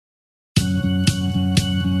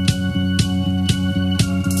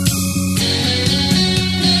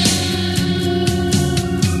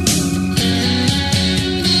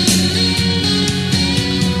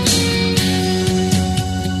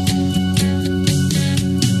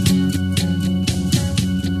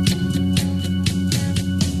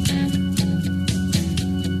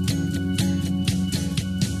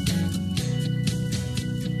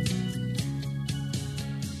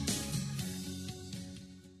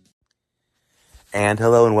And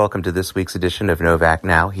hello and welcome to this week's edition of Novak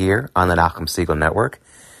Now here on the Nachum Segal Network.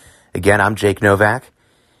 Again, I'm Jake Novak,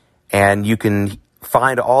 and you can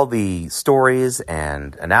find all the stories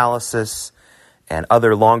and analysis and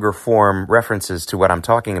other longer form references to what I'm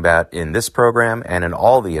talking about in this program and in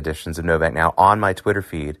all the editions of Novak Now on my Twitter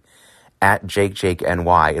feed at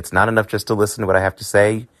JakeJakeNY. It's not enough just to listen to what I have to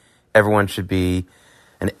say. Everyone should be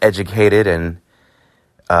an educated and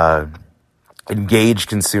engaged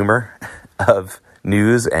consumer of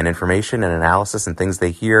news and information and analysis and things they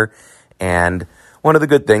hear. And one of the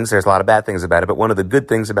good things, there's a lot of bad things about it, but one of the good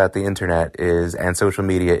things about the internet is, and social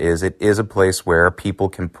media is, it is a place where people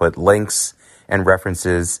can put links and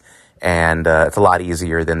references, and it's a lot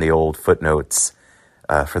easier than the old footnotes.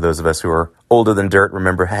 For those of us who are older than dirt,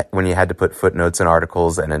 remember when you had to put footnotes in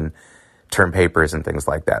articles and in term papers and things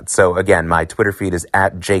like that. So again, my Twitter feed is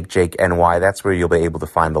at JakeJakeNY. That's where you'll be able to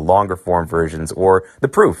find the longer form versions or the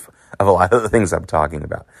proof of a lot of the things I'm talking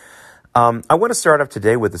about. I want to start off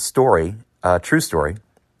today with a story, a true story.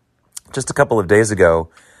 Just a couple of days ago,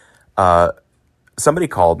 somebody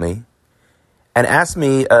called me and asked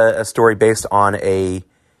me a story based on a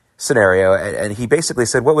scenario, and he basically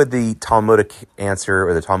said, what would the Talmudic answer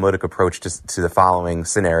or the Talmudic approach to the following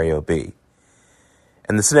scenario be?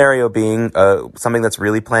 And the scenario being something that's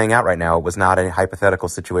really playing out right now. It was not a hypothetical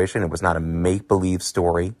situation. It was not a make-believe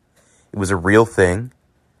story. It was a real thing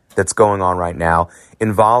that's going on right now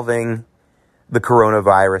involving the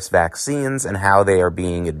coronavirus vaccines and how they are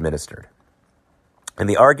being administered. And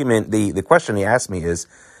the argument, the question he asked me is,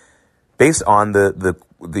 based on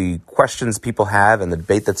the questions people have and the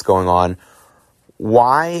debate that's going on,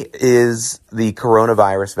 why is the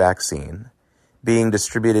coronavirus vaccine being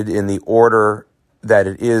distributed in the order that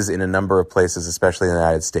it is in a number of places, especially in the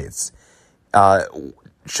United States?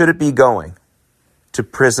 Should it be going to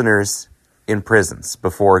prisoners in prisons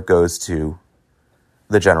before it goes to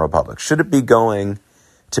the general public? Should it be going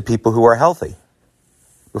to people who are healthy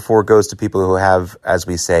before it goes to people who have, as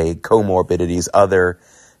we say, comorbidities, other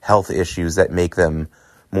health issues that make them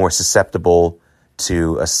more susceptible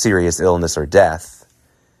to a serious illness or death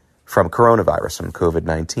from coronavirus, from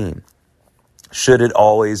COVID-19? Should it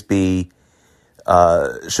always be,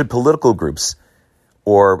 should political groups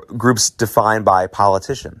or groups defined by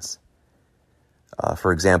politicians,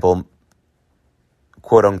 for example,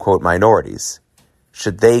 quote-unquote minorities,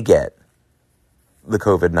 should they get the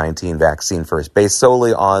COVID-19 vaccine first, based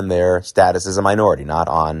solely on their status as a minority, not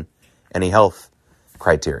on any health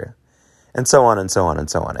criteria, and so on and so on and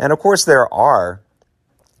so on. And of course, there are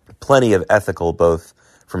plenty of ethical, both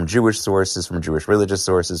from Jewish sources, from Jewish religious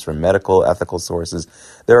sources, from medical ethical sources.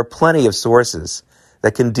 There are plenty of sources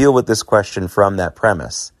that can deal with this question from that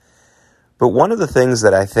premise. But one of the things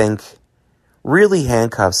that I think really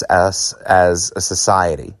handcuffs us as a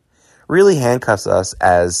society, really handcuffs us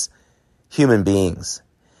as human beings,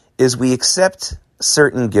 is we accept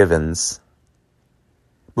certain givens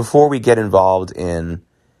before we get involved in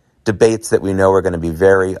debates that we know are going to be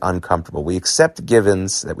very uncomfortable. We accept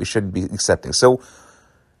givens that we shouldn't be accepting. So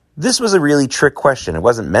this was a really trick question. It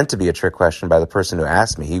wasn't meant to be a trick question by the person who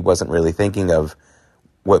asked me. He wasn't really thinking of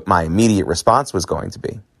what my immediate response was going to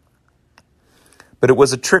be. But it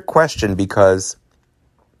was a trick question because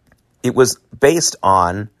it was based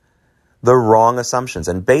on the wrong assumptions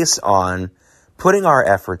and based on putting our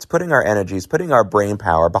efforts, putting our energies, putting our brain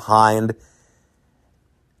power behind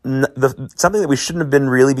something that we shouldn't have been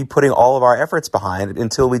really be putting all of our efforts behind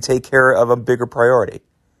until we take care of a bigger priority.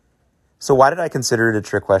 So why did I consider it a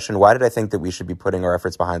trick question? Why did I think that we should be putting our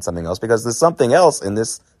efforts behind something else? Because there's something else in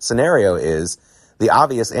this scenario is, the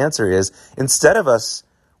obvious answer is, instead of us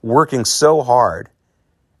working so hard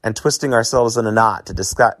and twisting ourselves in a knot to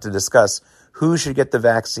discuss who should get the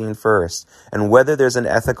vaccine first and whether there's an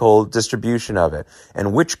ethical distribution of it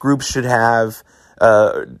and which groups should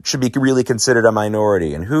be really considered a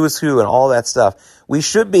minority and who is who and all that stuff, we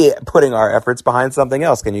should be putting our efforts behind something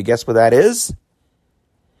else. Can you guess what that is?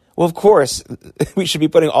 Well, of course, we should be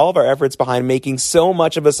putting all of our efforts behind making so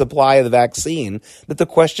much of a supply of the vaccine that the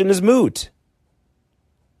question is moot.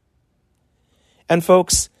 And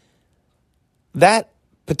folks, that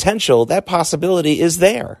potential, that possibility is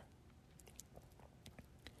there.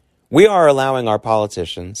 We are allowing our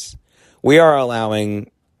politicians, we are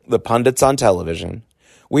allowing the pundits on television,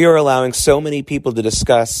 we are allowing so many people to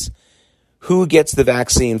discuss who gets the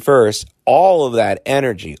vaccine first. All of that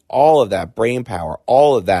energy, all of that brain power,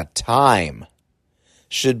 all of that time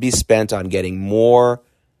should be spent on getting more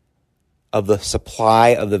of the supply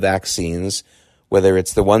of the vaccines, whether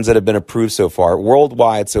it's the ones that have been approved so far.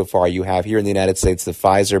 Worldwide so far, you have here in the United States the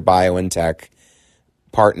Pfizer-BioNTech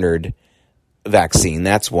partnered vaccine.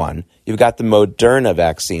 That's one. You've got the Moderna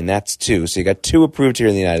vaccine. That's two. So you got two approved here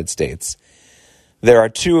in the United States. There are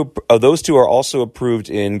two of those two are also approved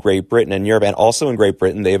in Great Britain and Europe, and also in Great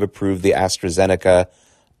Britain they have approved the AstraZeneca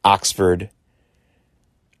Oxford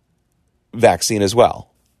vaccine as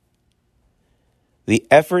well. The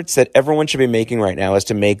efforts that everyone should be making right now is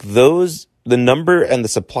to make the number and the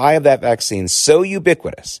supply of that vaccine so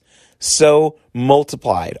ubiquitous, so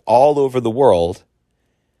multiplied all over the world,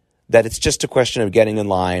 that it's just a question of getting in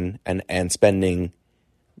line and spending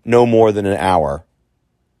no more than an hour,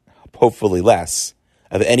 hopefully less,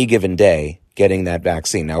 of any given day getting that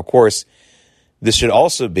vaccine. Now, of course, there should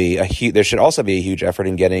also be a huge effort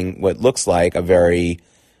in getting what looks like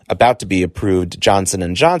about to be approved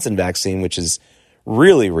Johnson & Johnson vaccine, which is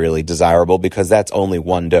really, really desirable because that's only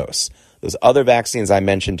one dose. Those other vaccines I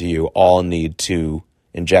mentioned to you all need 2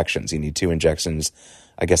 injections. You need 2 injections,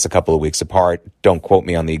 I guess, a couple of weeks apart. Don't quote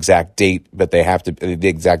me on the exact date, but they have to the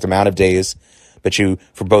exact amount of days. But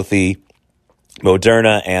for both the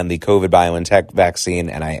Moderna and the COVID BioNTech vaccine,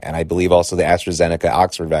 and I believe also the AstraZeneca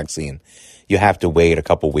Oxford vaccine, you have to wait a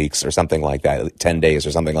couple weeks or something like that, 10 days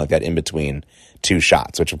or something like that in between 2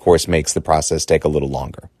 shots, which of course makes the process take a little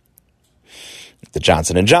longer. The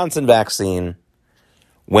Johnson & Johnson vaccine,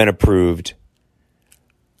 when approved,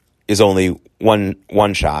 is only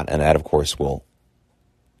one shot, and that, of course, will,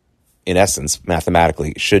 in essence,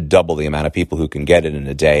 mathematically, should double the amount of people who can get it in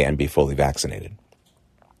a day and be fully vaccinated.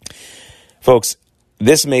 Folks,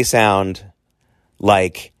 this may sound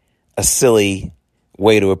like a silly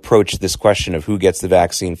way to approach this question of who gets the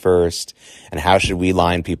vaccine first and how should we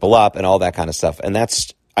line people up and all that kind of stuff. And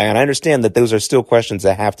I understand that those are still questions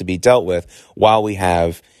that have to be dealt with while we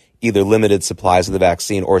have either limited supplies of the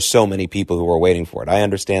vaccine or so many people who are waiting for it. I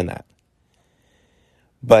understand that.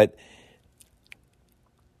 But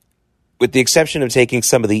with the exception of taking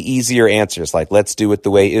some of the easier answers, like let's do it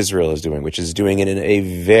the way Israel is doing, which is doing it in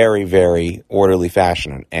a very, very orderly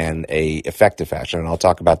fashion and a effective fashion, and I'll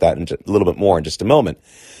talk about that a little bit more in just a moment.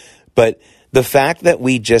 But the fact that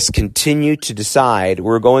we just continue to decide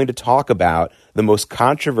we're going to talk about the most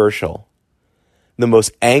controversial, the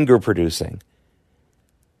most anger-producing,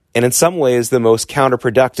 and in some ways the most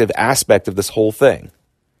counterproductive aspect of this whole thing,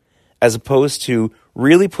 as opposed to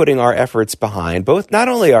really putting our efforts behind both, not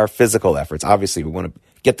only our physical efforts, obviously we want to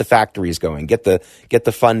get the factories going, get the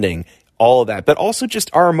funding, all of that, but also just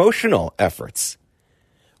our emotional efforts.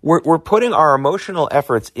 We're putting our emotional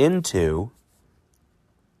efforts into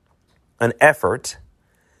an effort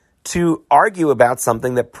to argue about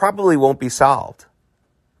something that probably won't be solved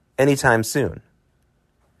anytime soon,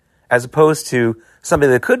 as opposed to something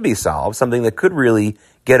that could be solved, something that could really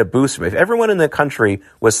get a boost. If everyone in the country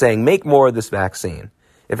was saying, make more of this vaccine,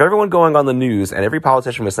 if everyone going on the news and every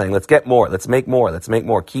politician was saying, let's get more, let's make more,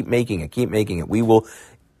 keep making it, we will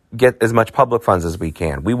get as much public funds as we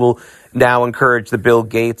can. We will now encourage the Bill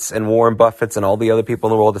Gates and Warren Buffetts and all the other people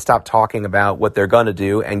in the world to stop talking about what they're going to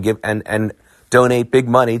do and give and donate big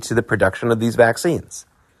money to the production of these vaccines.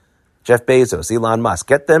 Jeff Bezos, Elon Musk,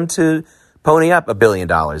 get them to pony up $1 billion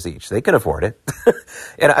each. They can afford it.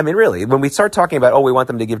 And I mean, really, when we start talking about, we want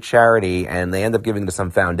them to give charity and they end up giving to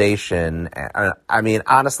some foundation. I mean,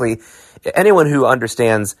 honestly, anyone who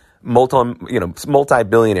understands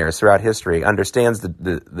multi-billionaires throughout history understands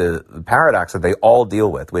the paradox that they all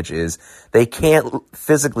deal with, which is they can't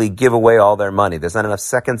physically give away all their money. There's not enough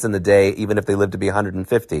seconds in the day, even if they live to be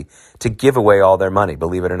 150, to give away all their money,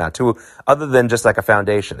 believe it or not, other than just like a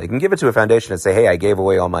foundation. They can give it to a foundation and say, hey, I gave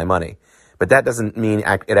away all my money. But that doesn't mean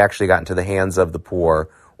it actually got into the hands of the poor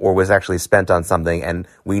or was actually spent on something, and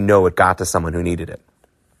we know it got to someone who needed it.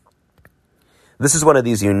 This is one of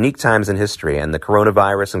these unique times in history, and the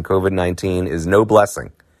coronavirus and COVID-19 is no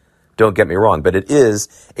blessing. Don't get me wrong, but it is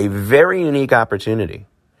a very unique opportunity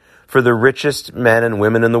for the richest men and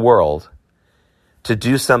women in the world to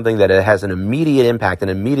do something that has an immediate impact and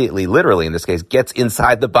immediately, literally in this case, gets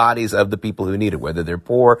inside the bodies of the people who need it, whether they're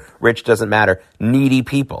poor, rich, doesn't matter, needy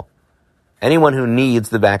people. Anyone who needs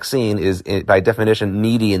the vaccine is, by definition,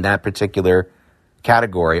 needy in that particular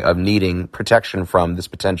category of needing protection from this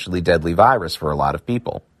potentially deadly virus for a lot of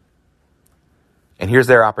people. And here's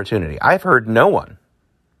their opportunity. I've heard no one,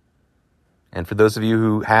 and for those of you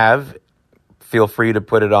who have, feel free to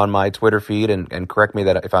put it on my Twitter feed and correct me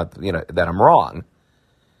that I'm wrong.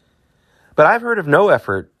 But I've heard of no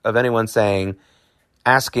effort of anyone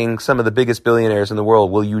asking some of the biggest billionaires in the world,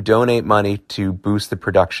 will you donate money to boost the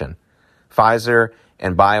production? Pfizer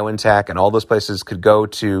and BioNTech and all those places could go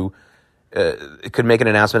to, could make an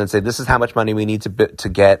announcement and say, this is how much money we need to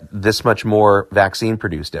get this much more vaccine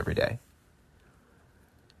produced every day.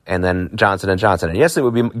 and then Johnson & Johnson. And yes, it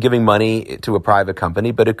would be giving money to a private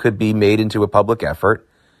company, but it could be made into a public effort.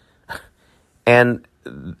 And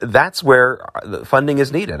that's where the funding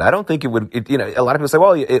is needed. I don't think it would, a lot of people say,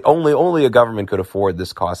 well, only a government could afford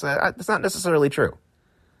this cost. That's not necessarily true.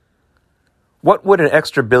 What would an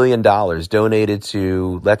extra $1 billion donated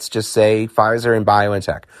to, let's just say, Pfizer and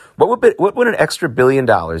BioNTech? What would an extra $1 billion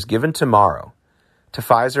given tomorrow to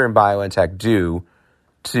Pfizer and BioNTech do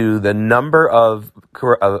to the number of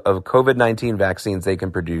COVID-19 vaccines they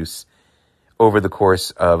can produce over the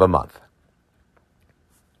course of a month?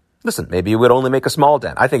 Listen, maybe it would only make a small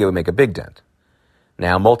dent. I think it would make a big dent.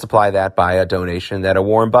 Now multiply that by a donation that a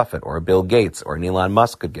Warren Buffett or a Bill Gates or an Elon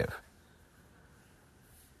Musk could give.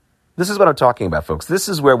 This is what I'm talking about, folks. This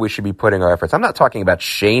is where we should be putting our efforts. I'm not talking about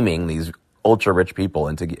shaming these ultra-rich people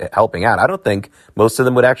into helping out. I don't think most of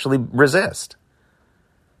them would actually resist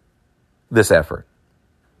this effort.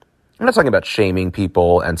 I'm not talking about shaming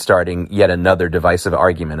people and starting yet another divisive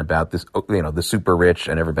argument about this, the super rich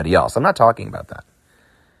and everybody else. I'm not talking about that.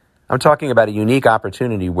 I'm talking about a unique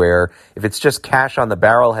opportunity where if it's just cash on the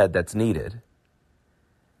barrelhead that's needed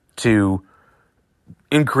to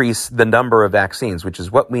increase the number of vaccines, which is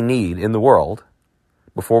what we need in the world,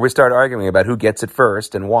 before we start arguing about who gets it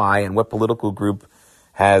first and why and what political group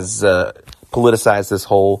has politicized this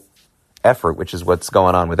whole effort, which is what's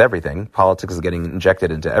going on with everything. Politics is getting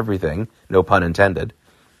injected into everything, no pun intended.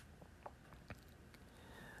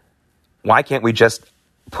 Why can't we just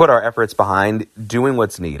put our efforts behind doing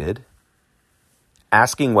what's needed,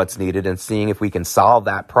 asking what's needed, and seeing if we can solve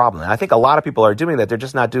that problem? And I think a lot of people are doing that. They're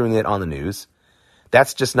just not doing it on the news.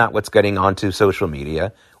 That's just not what's getting onto social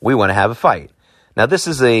media. We want to have a fight. Now, this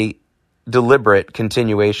is a deliberate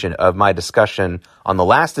continuation of my discussion on the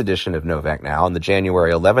last edition of Novak Now, on the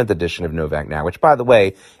January 11th edition of Novak Now, which, by the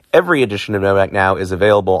way, every edition of Novak Now is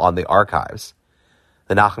available on the archives,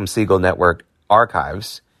 the Nachum Segal Network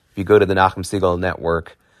archives. If you go to the Nachum Segal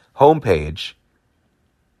Network homepage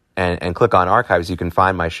and click on archives, you can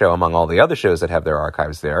find my show among all the other shows that have their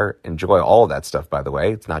archives there. Enjoy all of that stuff, by the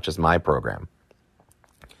way. It's not just my program.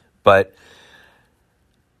 But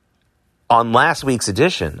on last week's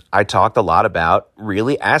edition, I talked a lot about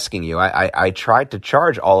really asking you. I tried to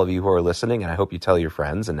charge all of you who are listening, and I hope you tell your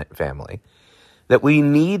friends and family, that we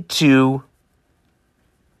need to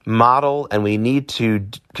model and we need to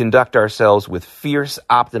conduct ourselves with fierce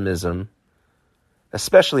optimism,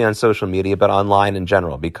 especially on social media, but online in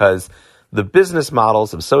general, because the business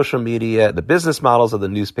models of social media, the business models of the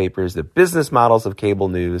newspapers, the business models of cable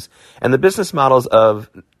news, and the business models of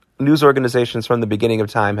news organizations from the beginning of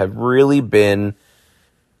time have really been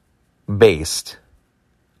based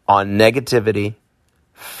on negativity,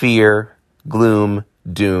 fear, gloom,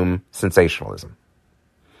 doom, sensationalism.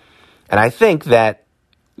 And I think that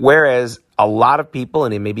whereas a lot of people,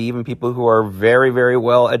 and maybe even people who are very, very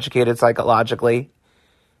well educated psychologically,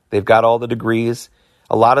 they've got all the degrees,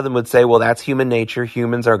 a lot of them would say, well, that's human nature.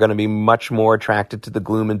 Humans are going to be much more attracted to the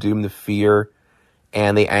gloom and doom, the fear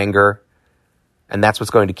and the anger. And that's what's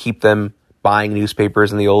going to keep them buying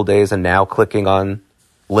newspapers in the old days and now clicking on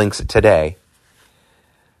links today.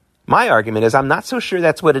 My argument is I'm not so sure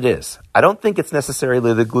that's what it is. I don't think it's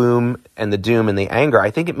necessarily the gloom and the doom and the anger.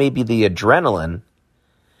 I think it may be the adrenaline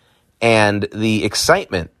and the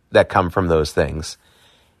excitement that come from those things.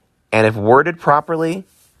 And if worded properly,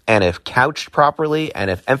 and if couched properly, and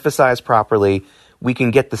if emphasized properly, we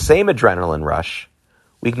can get the same adrenaline rush.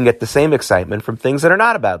 We can get the same excitement from things that are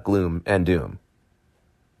not about gloom and doom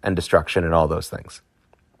and destruction and all those things.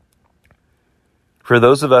 For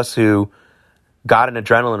those of us who got an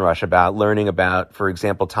adrenaline rush about learning about, for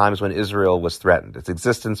example, times when Israel was threatened, its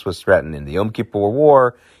existence was threatened in the Yom Kippur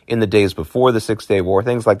War, in the days before the Six-Day War,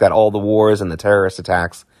 things like that, all the wars and the terrorist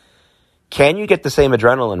attacks, can you get the same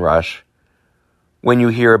adrenaline rush when you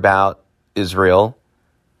hear about Israel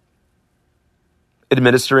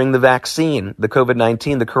administering the vaccine, the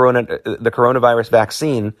COVID-19, the coronavirus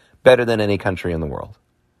vaccine, better than any country in the world,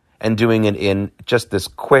 and doing it in just this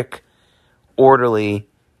quick, orderly,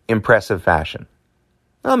 impressive fashion?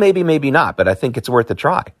 Well, maybe, maybe not, but I think it's worth a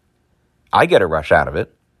try. I get a rush out of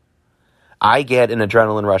it. I get an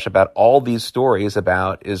adrenaline rush about all these stories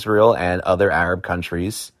about Israel and other Arab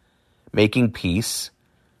countries making peace,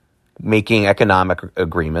 making economic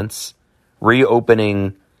agreements,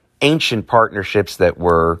 reopening ancient partnerships that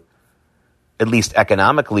were at least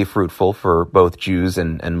economically fruitful for both Jews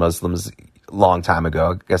and Muslims a long time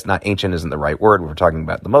ago. I guess not ancient isn't the right word when we're talking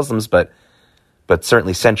about the Muslims, but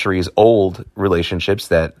certainly centuries-old relationships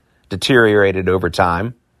that deteriorated over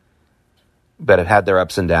time, but have had their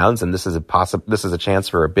ups and downs, and this is a chance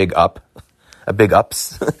for a big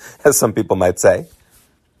ups, as some people might say.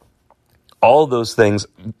 All those things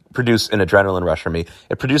produce an adrenaline rush for me.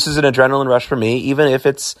 It produces an adrenaline rush for me, even if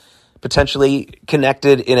it's potentially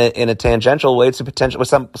connected in a tangential way to potential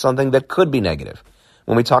something that could be negative.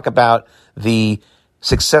 When we talk about the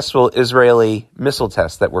successful Israeli missile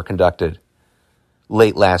tests that were conducted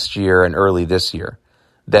late last year and early this year,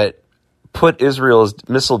 that put Israel's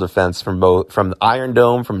missile defense from Iron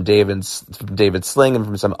Dome, from David Sling, and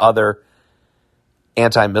from some other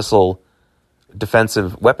anti-missile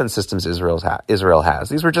defensive weapon systems Israel has.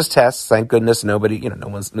 These were just tests. Thank goodness no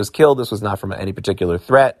one was killed. This was not from any particular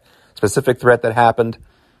specific threat that happened.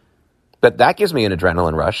 But that gives me an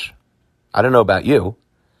adrenaline rush. I don't know about you.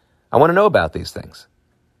 I want to know about these things.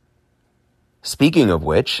 Speaking of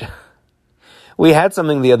which, we had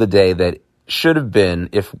something the other day that should have been,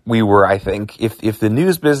 if the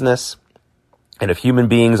news business and if human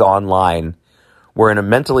beings online were in a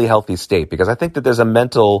mentally healthy state, because I think that there's a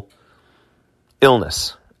mental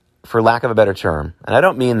illness, for lack of a better term, and I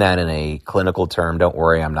don't mean that in a clinical term, don't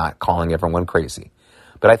worry, I'm not calling everyone crazy,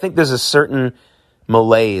 but I think there's a certain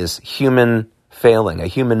malaise, human failing, a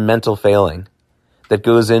human mental failing that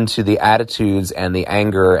goes into the attitudes and the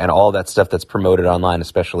anger and all that stuff that's promoted online,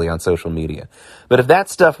 especially on social media. But if that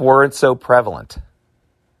stuff weren't so prevalent,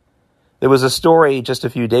 there was a story just a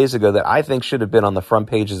few days ago that I think should have been on the front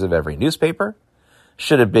pages of every newspaper,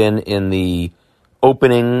 should have been in the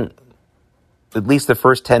opening, at least the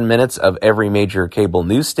first 10 minutes of every major cable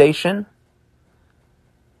news station,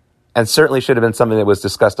 and certainly should have been something that was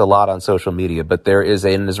discussed a lot on social media. But there is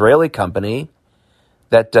an Israeli company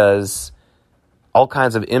that does all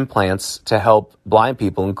kinds of implants to help blind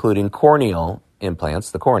people, including corneal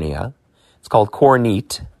implants, the cornea. It's called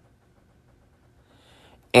Corneat.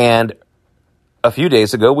 And a few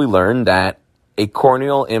days ago, we learned that a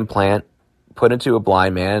corneal implant put into a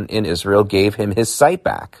blind man in Israel gave him his sight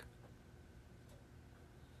back.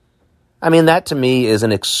 I mean, that to me is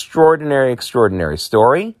an extraordinary, extraordinary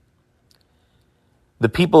story. The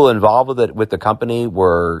people involved with the company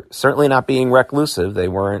were certainly not being reclusive. They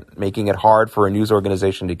weren't making it hard for a news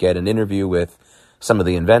organization to get an interview with some of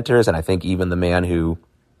the inventors, and I think even the man who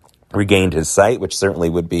regained his sight, which certainly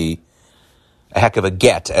would be a heck of a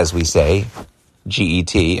get, as we say,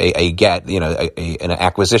 G-E-T, a get, an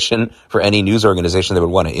acquisition for any news organization that would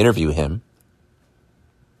want to interview him.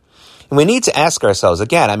 And we need to ask ourselves,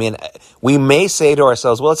 again, I mean, we may say to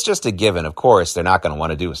ourselves, well, it's just a given. Of course, they're not going to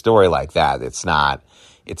want to do a story like that. It's not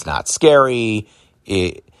scary.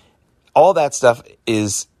 All that stuff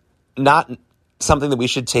is not something that we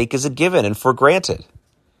should take as a given and for granted.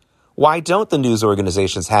 Why don't the news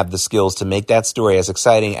organizations have the skills to make that story as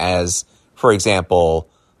exciting as, for example,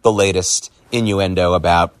 the latest innuendo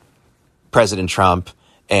about President Trump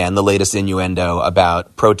and the latest innuendo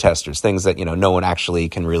about protesters, things that, no one actually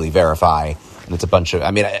can really verify. And it's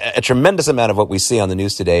a tremendous amount of what we see on the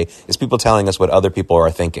news today is people telling us what other people are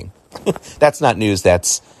thinking. That's not news.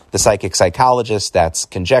 That's the psychologist. That's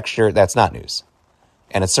conjecture. That's not news.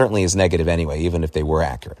 And it certainly is negative anyway, even if they were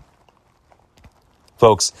accurate.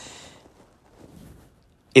 Folks,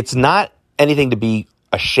 it's not anything to be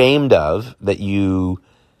ashamed of that you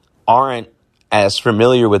aren't as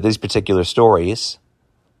familiar with these particular stories.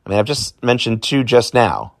 I mean, I've just mentioned two just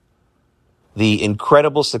now. The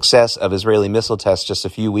incredible success of Israeli missile tests just a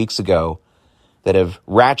few weeks ago that have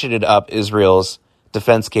ratcheted up Israel's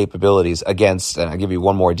defense capabilities against, and I'll give you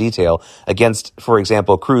one more detail, against, for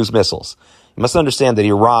example, cruise missiles. You must understand that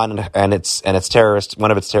Iran and its terrorist, one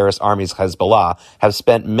of its terrorist armies, Hezbollah, have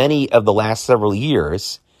spent many of the last several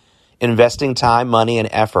years investing time, money, and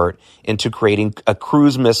effort into creating a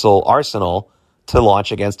cruise missile arsenal to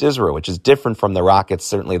launch against Israel, which is different from the rockets,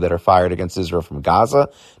 certainly, that are fired against Israel from Gaza,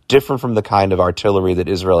 different from the kind of artillery that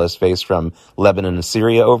Israel has faced from Lebanon and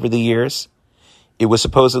Syria over the years. It was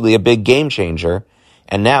supposedly a big game changer,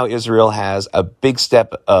 and now Israel has a big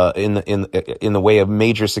step in the way of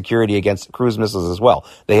major security against cruise missiles as well.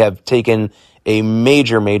 They have taken a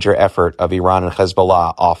major effort of Iran and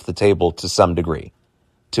Hezbollah off the table to some degree,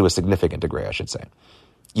 to a significant degree, I should say.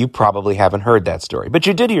 You probably haven't heard that story, but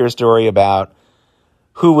you did hear a story about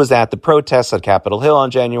who was at the protests at Capitol Hill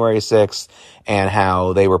on January 6th and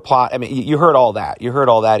how they were plotting. I mean, you heard all that. You heard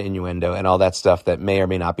all that innuendo and all that stuff that may or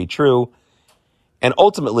may not be true and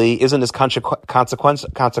ultimately isn't as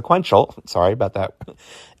consequential, sorry about that,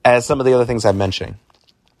 as some of the other things I'm mentioning.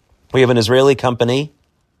 We have an Israeli company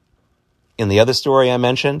in the other story I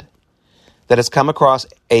mentioned that has come across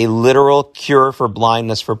a literal cure for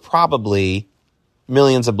blindness for probably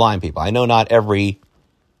millions of blind people. I know not every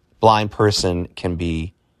blind person can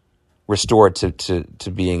be restored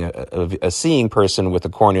to being a seeing person with a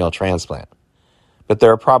corneal transplant. But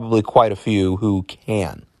there are probably quite a few who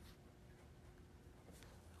can.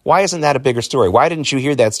 Why isn't that a bigger story? Why didn't you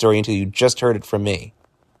hear that story until you just heard it from me?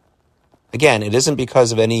 Again, it isn't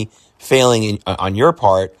because of any failing on your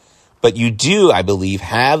part, but you do, I believe,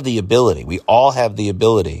 have the ability. We all have the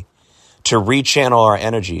ability to rechannel our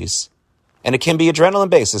energies. And it can be adrenaline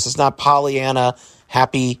based. This is not Pollyanna,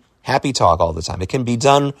 happy talk all the time. It can be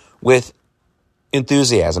done with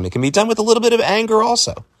enthusiasm. It can be done with a little bit of anger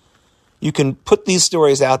also. You can put these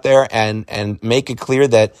stories out there and make it clear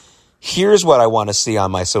that here's what I want to see on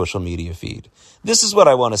my social media feed. This is what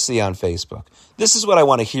I want to see on Facebook. This is what I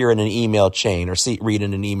want to hear in an email chain or read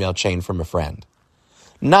in an email chain from a friend.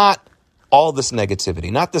 Not all this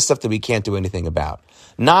negativity, not this stuff that we can't do anything about,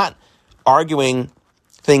 not arguing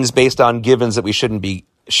things based on givens that we shouldn't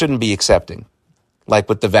be accepting, like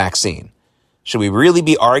with the vaccine. Should we really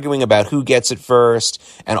be arguing about who gets it first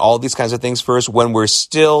and all these kinds of things first when we're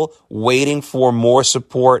still waiting for more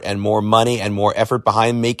support and more money and more effort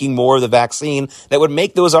behind making more of the vaccine that would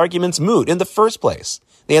make those arguments moot in the first place?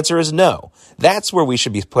 The answer is no. That's where we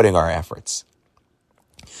should be putting our efforts.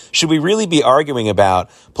 Should we really be arguing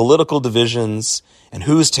about political divisions and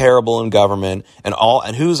who's terrible in government and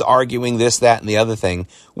who's arguing this, that, and the other thing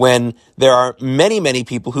when there are many, many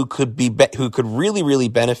people who could really, really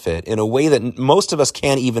benefit in a way that most of us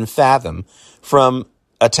can't even fathom from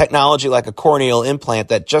a technology like a corneal implant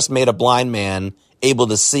that just made a blind man able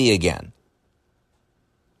to see again?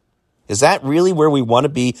 Is that really where we want to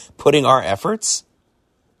be putting our efforts?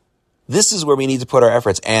 This is where we need to put our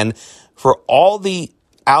efforts. And for all the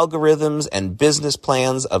algorithms and business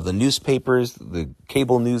plans of the newspapers, the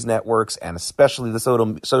cable news networks, and especially the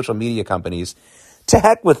social media companies, to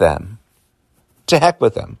heck with them. To heck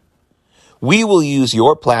with them. We will use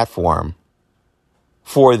your platform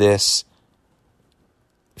for this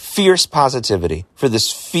fierce positivity, for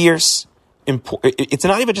this fierce, it's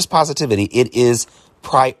not even just positivity, it is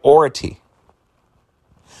priority.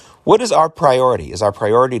 What is our priority? Is our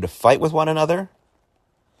priority to fight with one another?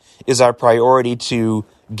 Is our priority to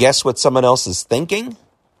guess what someone else is thinking?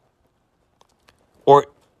 Or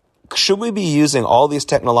should we be using all these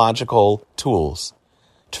technological tools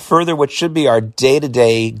to further what should be our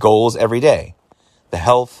day-to-day goals every day? The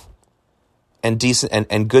health and decent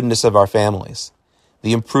and goodness of our families,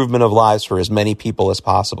 the improvement of lives for as many people as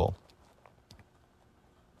possible,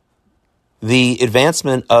 the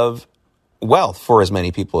advancement of wealth for as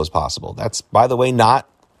many people as possible. That's, by the way, not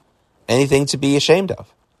anything to be ashamed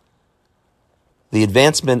of. The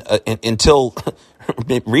advancement until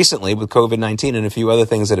recently with COVID-19 and a few other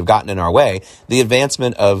things that have gotten in our way, the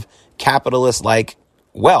advancement of capitalist-like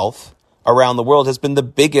wealth around the world has been the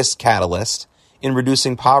biggest catalyst in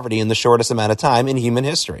reducing poverty in the shortest amount of time in human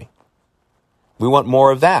history. We want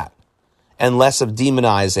more of that and less of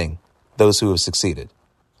demonizing those who have succeeded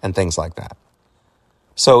and things like that.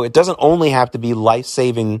 So it doesn't only have to be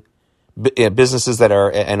life-saving businesses that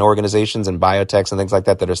are and organizations and biotechs and things like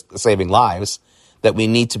that that are saving lives that we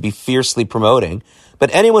need to be fiercely promoting.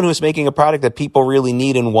 But anyone who's making a product that people really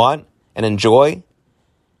need and want and enjoy,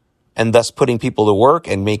 and thus putting people to work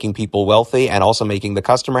and making people wealthy and also making the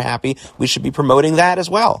customer happy, we should be promoting that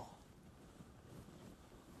as well.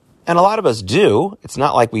 And a lot of us do. It's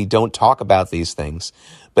not like we don't talk about these things,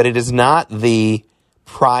 but it is not the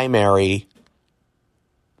primary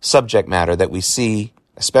subject matter that we see,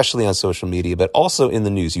 especially on social media, but also in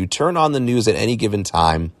the news. You turn on the news at any given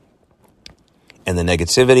time, and the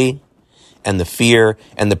negativity and the fear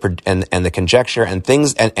and the conjecture and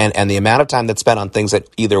things and the amount of time that's spent on things that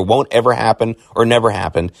either won't ever happen or never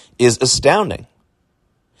happened is astounding.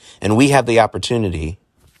 And we have the opportunity.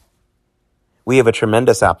 We have a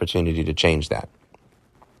tremendous opportunity to change that.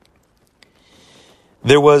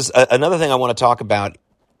 There was another thing I want to talk about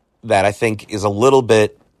that I think is a little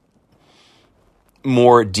bit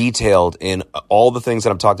more detailed in all the things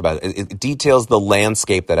that I've talked about. It details the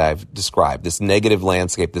landscape that I've described, this negative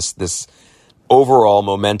landscape, this overall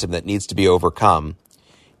momentum that needs to be overcome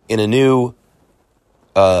in a new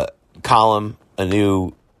column, a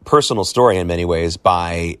new personal story in many ways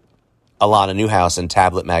by Alana Newhouse in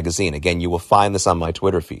Tablet Magazine. Again, you will find this on my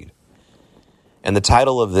Twitter feed. And the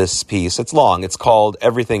title of this piece, it's long, it's called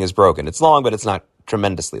Everything is Broken. It's long, but it's not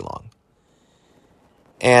tremendously long.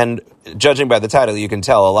 And judging by the title, you can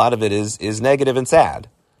tell a lot of it is negative and sad.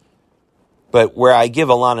 But where I give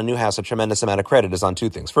Alana Newhouse a tremendous amount of credit is on two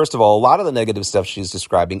things. First of all, a lot of the negative stuff she's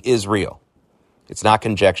describing is real. It's not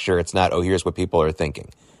conjecture. It's not, oh, here's what people are thinking.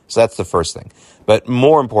 So that's the first thing. But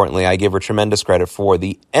more importantly, I give her tremendous credit for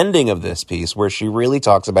the ending of this piece where she really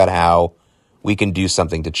talks about how we can do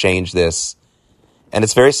something to change this. And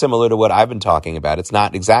it's very similar to what I've been talking about. It's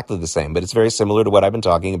not exactly the same, but it's very similar to what I've been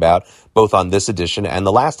talking about both on this edition and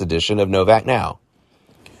the last edition of Novak Now.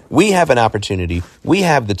 We have an opportunity. We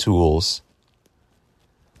have the tools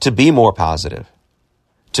to be more positive,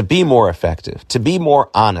 to be more effective, to be more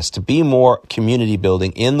honest, to be more community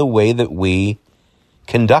building in the way that we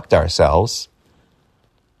conduct ourselves,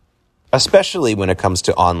 especially when it comes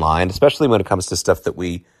to online, especially when it comes to stuff that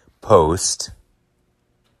we post.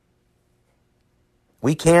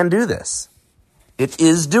 We can do this. It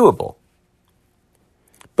is doable.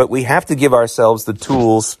 But we have to give ourselves the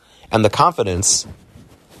tools and the confidence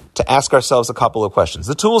to ask ourselves a couple of questions.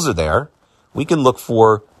 The tools are there. We can look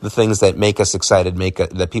for the things that make us excited,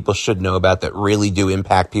 that people should know about, that really do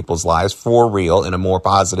impact people's lives for real in a more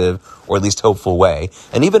positive or at least hopeful way.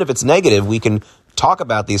 And even if it's negative, we can talk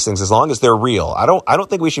about these things as long as they're real. I don't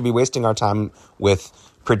think we should be wasting our time with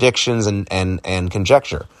predictions and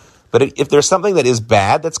conjecture. But if there's something that is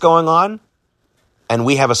bad that's going on and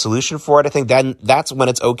we have a solution for it, I think then that's when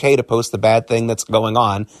it's okay to post the bad thing that's going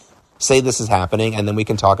on, say this is happening, and then we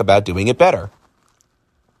can talk about doing it better.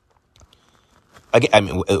 Again,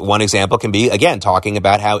 one example can be, again, talking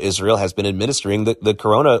about how Israel has been administering the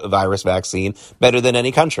coronavirus vaccine better than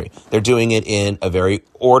any country. They're doing it in a very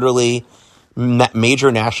orderly,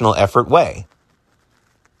 major national effort way.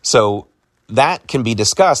 So that can be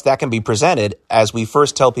discussed, that can be presented as we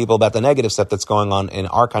first tell people about the negative stuff that's going on in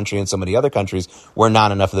our country and so many other countries where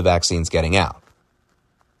not enough of the vaccine's getting out.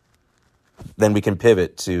 Then we can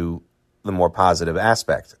pivot to the more positive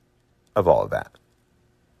aspect of all of that.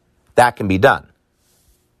 That can be done.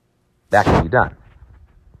 That can be done.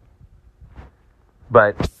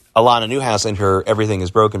 But Alana Newhouse in her Everything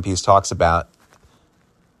is Broken piece talks about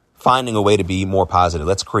finding a way to be more positive.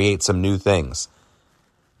 Let's create some new things.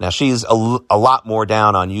 Now, she's a lot more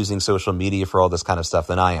down on using social media for all this kind of stuff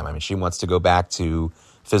than I am. I mean, she wants to go back to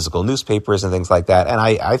physical newspapers and things like that. And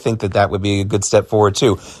I think that would be a good step forward,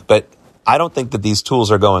 too. But I don't think that these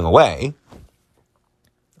tools are going away.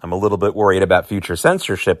 I'm a little bit worried about future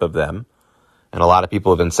censorship of them. And a lot of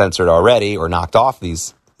people have been censored already or knocked off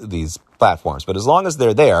these platforms. But as long as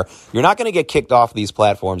they're there, you're not going to get kicked off these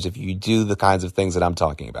platforms if you do the kinds of things that I'm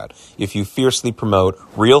talking about. If you fiercely promote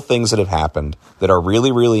real things that have happened that are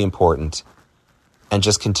really, really important and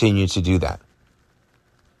just continue to do that.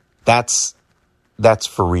 That's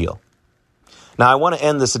for real. Now, I want to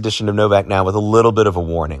end this edition of Novak Now with a little bit of a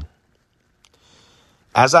warning.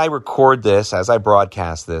 As I record this, as I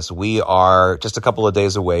broadcast this, we are just a couple of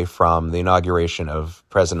days away from the inauguration of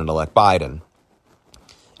President-elect Biden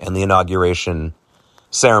and the inauguration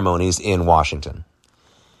ceremonies in Washington.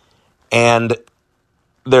 And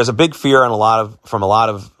there's a big fear from a lot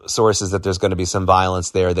of sources that there's going to be some violence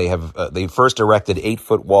there. They first erected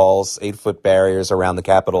 8-foot walls, 8-foot barriers around the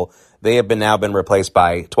Capitol. They have now been replaced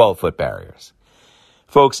by 12-foot barriers.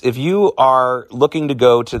 Folks, if you are looking to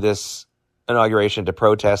go to this inauguration to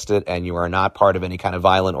protest it and you are not part of any kind of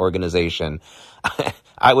violent organization,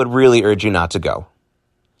 I would really urge you not to go.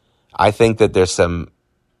 I think that there's some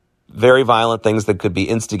very violent things that could be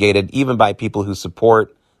instigated even by people who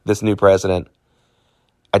support this new president.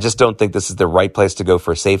 I just don't think this is the right place to go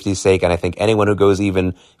for safety's sake. And I think anyone who goes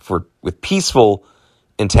even with peaceful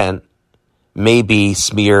intent may be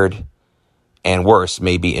smeared and worse,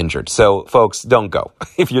 may be injured. So folks, don't go.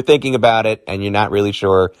 If you're thinking about it and you're not really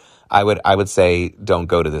sure, I would say don't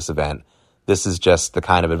go to this event. This is just the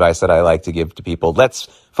kind of advice that I like to give to people. Let's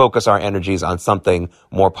focus our energies on something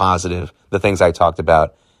more positive, the things I talked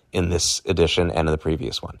about in this edition and in the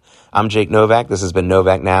previous one. I'm Jake Novak. This has been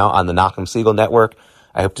Novak Now on the Nachum Segal Network.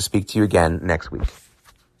 I hope to speak to you again next week.